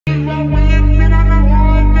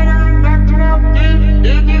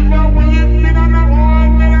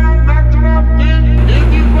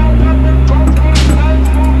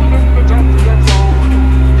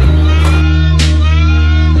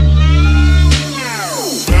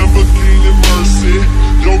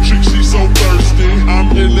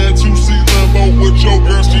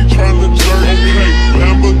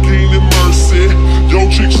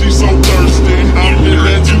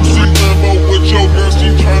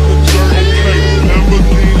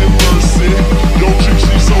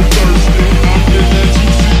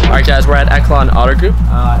We're at Auto Group,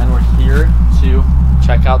 and we're here to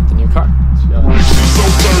check out the new car.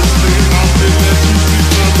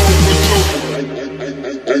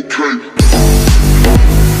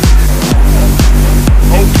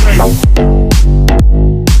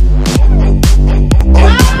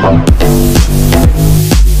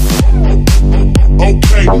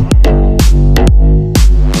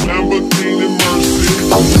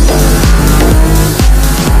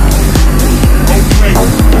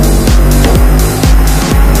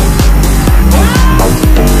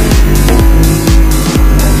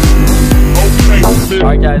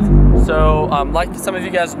 Alright guys, so like some of you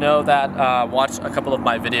guys know that watched a couple of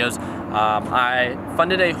my videos, I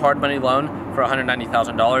funded a hard money loan for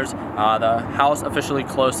 $190,000. The house officially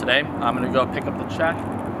closed today. I'm going to go pick up the check.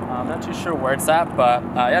 I'm not too sure where it's at, but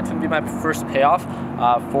yeah, it's going to be my first payoff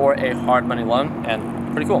for a hard money loan,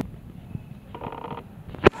 and pretty cool.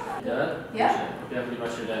 Good? Yeah. Hope you have a good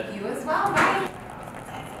rest of your day. You as well, bye.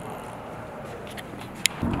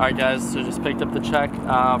 Alright guys, so just picked up the check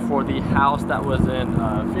for the house that was in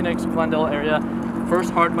Phoenix, Glendale area.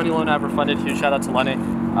 First hard money loan I ever funded. Huge shout out to Lenny.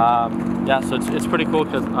 Yeah, so it's pretty cool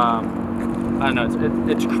because I don't know,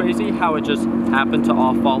 it's crazy how it just happened to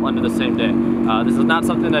all fall under the same day. This is not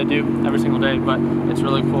something that I do every single day, but it's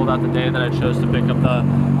really cool that the day that I chose to pick up the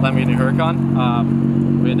Lamborghini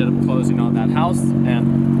Huracan, we ended up closing on that house,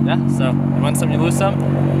 and yeah, so you win some, you lose some,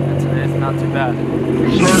 and today's not too bad.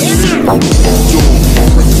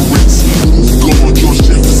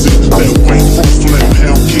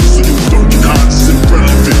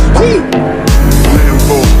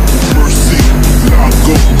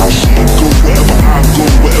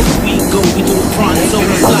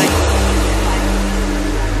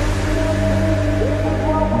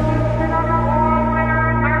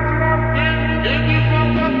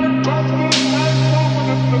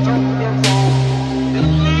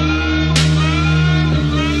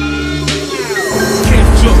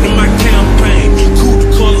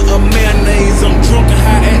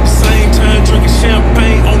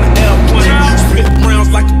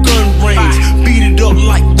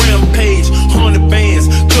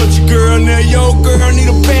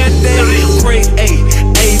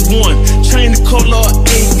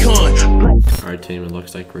 Alright team, it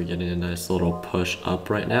looks like we're getting a nice little push up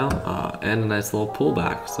right now, and a nice little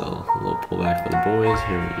pullback. So a little pullback for the boys.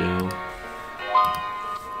 Here we go.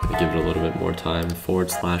 Gonna give it a little bit more time.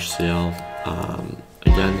 /CL.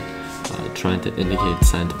 Again, trying to indicate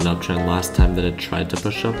signs of an uptrend. Last time that it tried to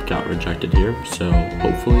push up, got rejected here. So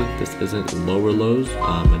hopefully this isn't lower lows,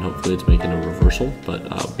 and hopefully it's making a reversal. But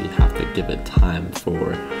we have to give it time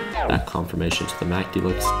for that confirmation. So the MACD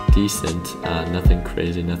looks decent, nothing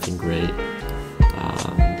crazy, nothing great.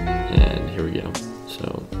 And here we go.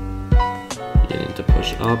 So beginning to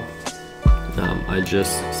push up. I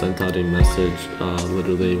just sent out a message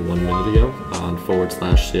literally 1 minute ago on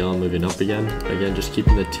 /CL, moving up again. Again, just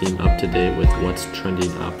keeping the team up to date with what's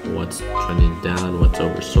trending up, what's trending down, what's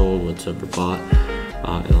oversold, what's overbought,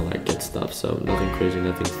 and all that good stuff. So nothing crazy,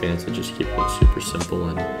 nothing fancy, just keeping it super simple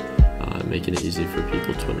and making it easy for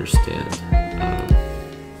people to understand,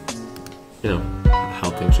 you know, how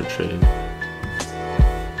things are trading.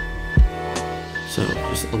 So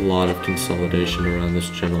just a lot of consolidation around this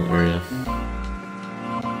general area.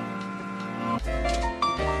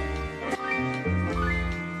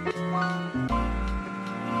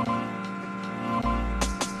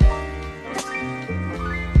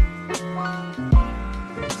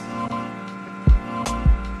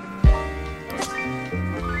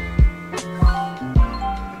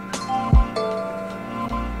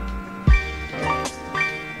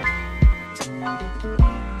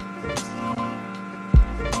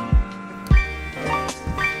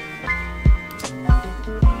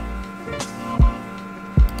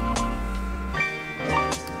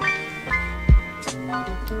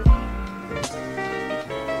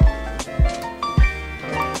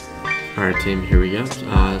 Alright team, here we go.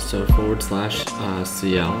 So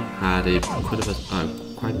 /CL had a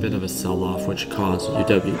quite a bit of a sell-off, which caused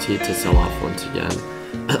UWT to sell off once again.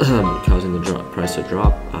 causing the price to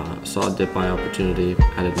drop. Saw a dip buy opportunity,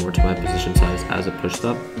 added more to my position size as it pushed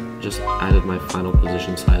up, just added my final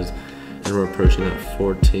position size, and we're approaching that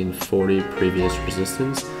 1440 previous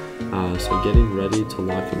resistance. So getting ready to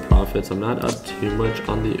lock in profits. I'm not up too much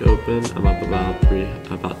on the open. I'm up about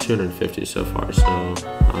 250 so far. So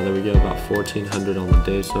there we go, about 1400 on the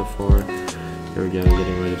day so far. Here we go,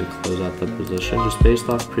 getting ready to close out the position. Just based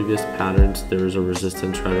off previous patterns, there is a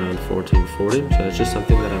resistance right around 1440. So it's just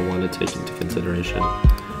something that I want to take into consideration.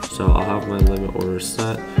 So I'll have my limit order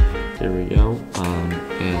set. Here we go,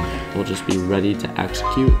 and we'll just be ready to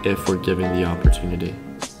execute if we're given the opportunity.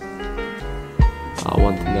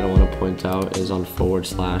 One thing that I want to point out is on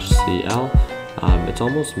 /CL, it's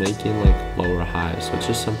almost making like lower highs. So it's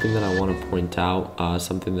just something that I want to point out,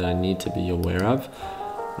 something that I need to be aware of.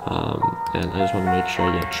 And I just want to make sure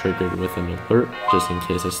I get triggered with an alert, just in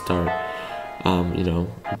case I start, you know,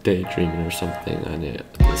 daydreaming or something. I need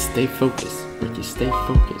to stay focused, Ricky, stay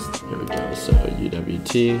focused. Here we go, so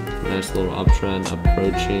UWT, nice little uptrend,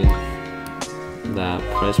 approaching that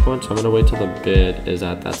price point. So I'm going to wait till the bid is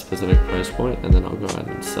at that specific price point, and then I'll go ahead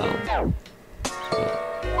and sell. So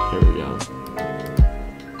here we go.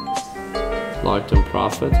 Locked in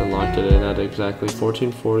profits and locked it in at exactly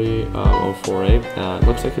 1440.048. It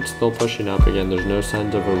looks like it's still pushing up. Again, there's no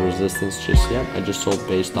signs of a resistance just yet. I just sold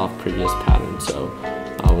based off previous patterns, so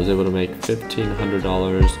I was able to make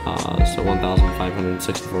 $1,500, so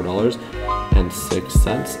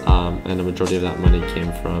 $1,564.06, and the majority of that money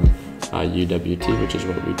came from UWT, which is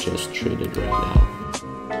what we just traded right now.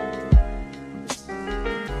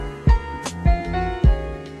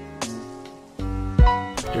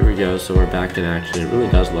 Here we go, so we're back in action. It really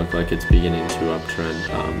does look like it's beginning to uptrend,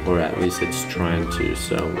 or at least it's trying to.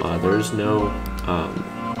 So there's no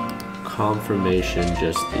confirmation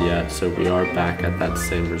just yet, so we are back at that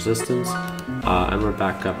same resistance, and we're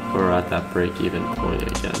back up, or at that break-even point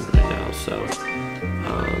again right now. So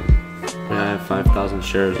I have 5,000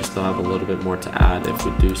 shares. I still have a little bit more to add if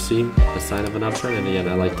we do see a sign of an uptrend. And again,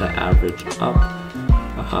 I like to average up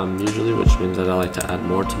usually, which means that I like to add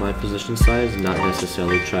more to my position size, not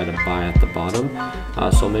necessarily try to buy at the bottom.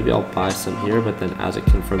 So maybe I'll buy some here, but then as it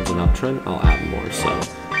confirms an uptrend, I'll add more. So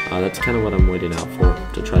that's kind of what I'm waiting out for,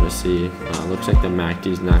 to try to see. Looks like the MACD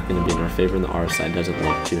is not going to be in our favor, and the RSI doesn't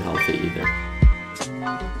look too healthy either.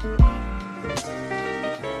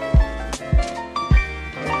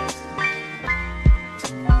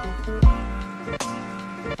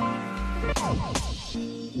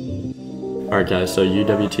 Alright guys, so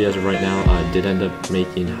UWT as of right now did end up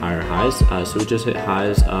making higher highs. So we just hit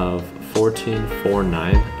highs of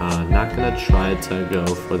 1449. Not gonna try to go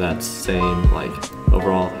for that same like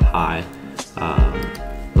overall high.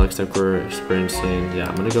 Looks like we're experiencing, yeah,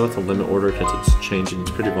 I'm gonna go with the limit order because it's changing.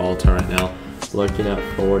 It's pretty volatile right now. Looking at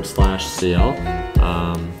 /CL.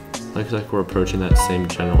 Looks like we're approaching that same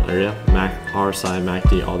general area. RSI,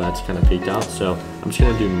 MACD, all that's kind of peaked out. So I'm just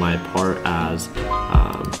gonna do my part as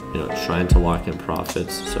you know, trying to lock in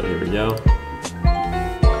profits. So here we go.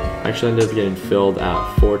 Actually ended up getting filled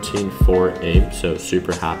at 1448, so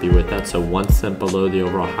super happy with that. So 1 cent below the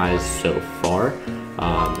overall highs so far,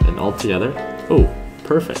 and altogether, oh,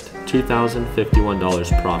 perfect.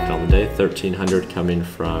 $2,051 profit on the day, $1,300 coming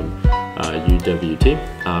from UWT,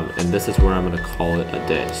 and this is where I'm going to call it a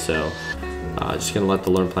day. So just going to let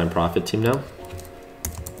the Learn Plan Profit team know.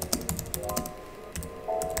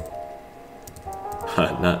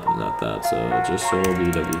 not that, so I just sold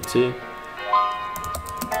UWT.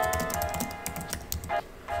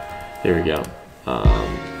 Here we go.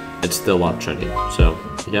 It's still uptrending. So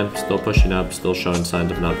again, still pushing up, still showing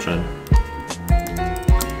signs of an uptrend.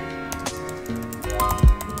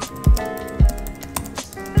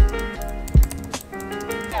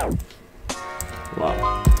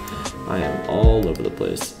 Wow, I am all over the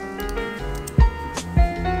place.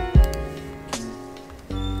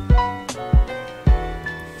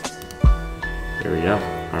 There we go.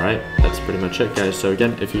 All right, that's pretty much it, guys. So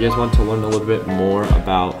again, if you guys want to learn a little bit more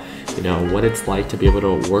about, you know, what it's like to be able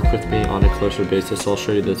to work with me on a closer basis, I'll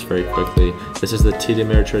show you this very quickly. This is the TD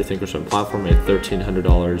Ameritrade Thinkorswim platform. Made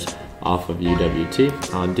 $1,300 off of UWT.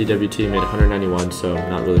 On DWT made 191, so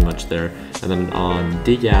not really much there. And then on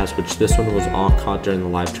DGAS, which this one was all caught during the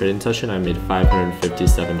live trading session, I made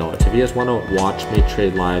 $557. If you guys want to watch me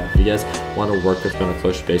trade live, if you guys want to work with me on a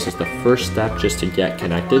closer basis, the first step just to get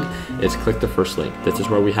connected is click the first link. This is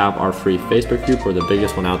where we have our free Facebook group. We're the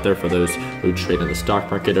biggest one out there for those who trade in the stock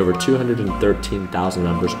market. Over 213,000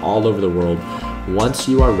 members all over the world. Once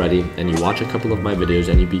you are ready and you watch a couple of my videos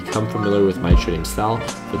and you become familiar with my trading style,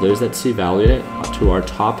 for those that see value in it, to our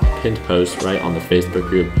top pinned post right on the Facebook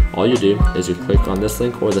group, all you do is you click on this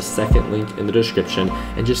link or the second link in the description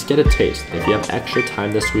and just get a taste. If you have extra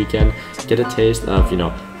time this weekend, get a taste of,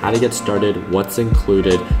 how to get started, what's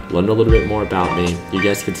included, learn a little bit more about me. You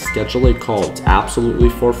guys can schedule a call. It's absolutely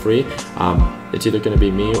for free. It's either going to be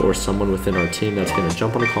me or someone within our team that's going to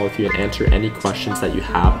jump on a call with you and answer any questions that you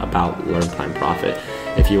have about Learn Plan Profit.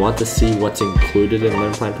 If you want to see what's included in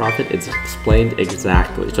Learn Plan Profit, it's explained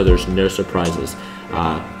exactly, so there's no surprises.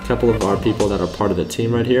 A couple of our people that are part of the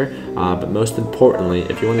team right here, but most importantly,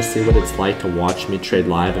 if you want to see what it's like to watch me trade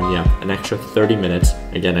live and you have an extra 30 minutes,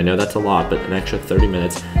 again, I know that's a lot, but an extra 30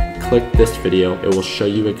 minutes, click this video. It will show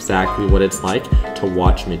you exactly what it's like to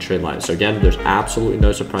watch me trade live. So again, there's absolutely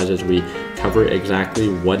no surprises. We cover exactly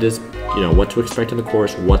what to expect in the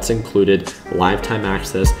course, what's included, lifetime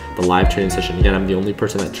access, the live trading session. Again, I'm the only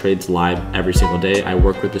person that trades live every single day. I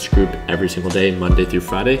work with this group every single day, Monday through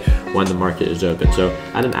Friday, when the market is open. So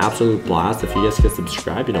I had an absolute blast. If you guys could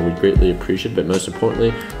subscribe, we'd greatly appreciate it. But most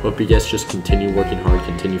importantly, hope you guys just continue working hard,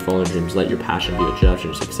 continue following dreams, let your passion be what drives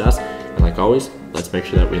your success. And like always, let's make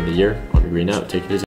sure that we end the year on a green note. Take it easy.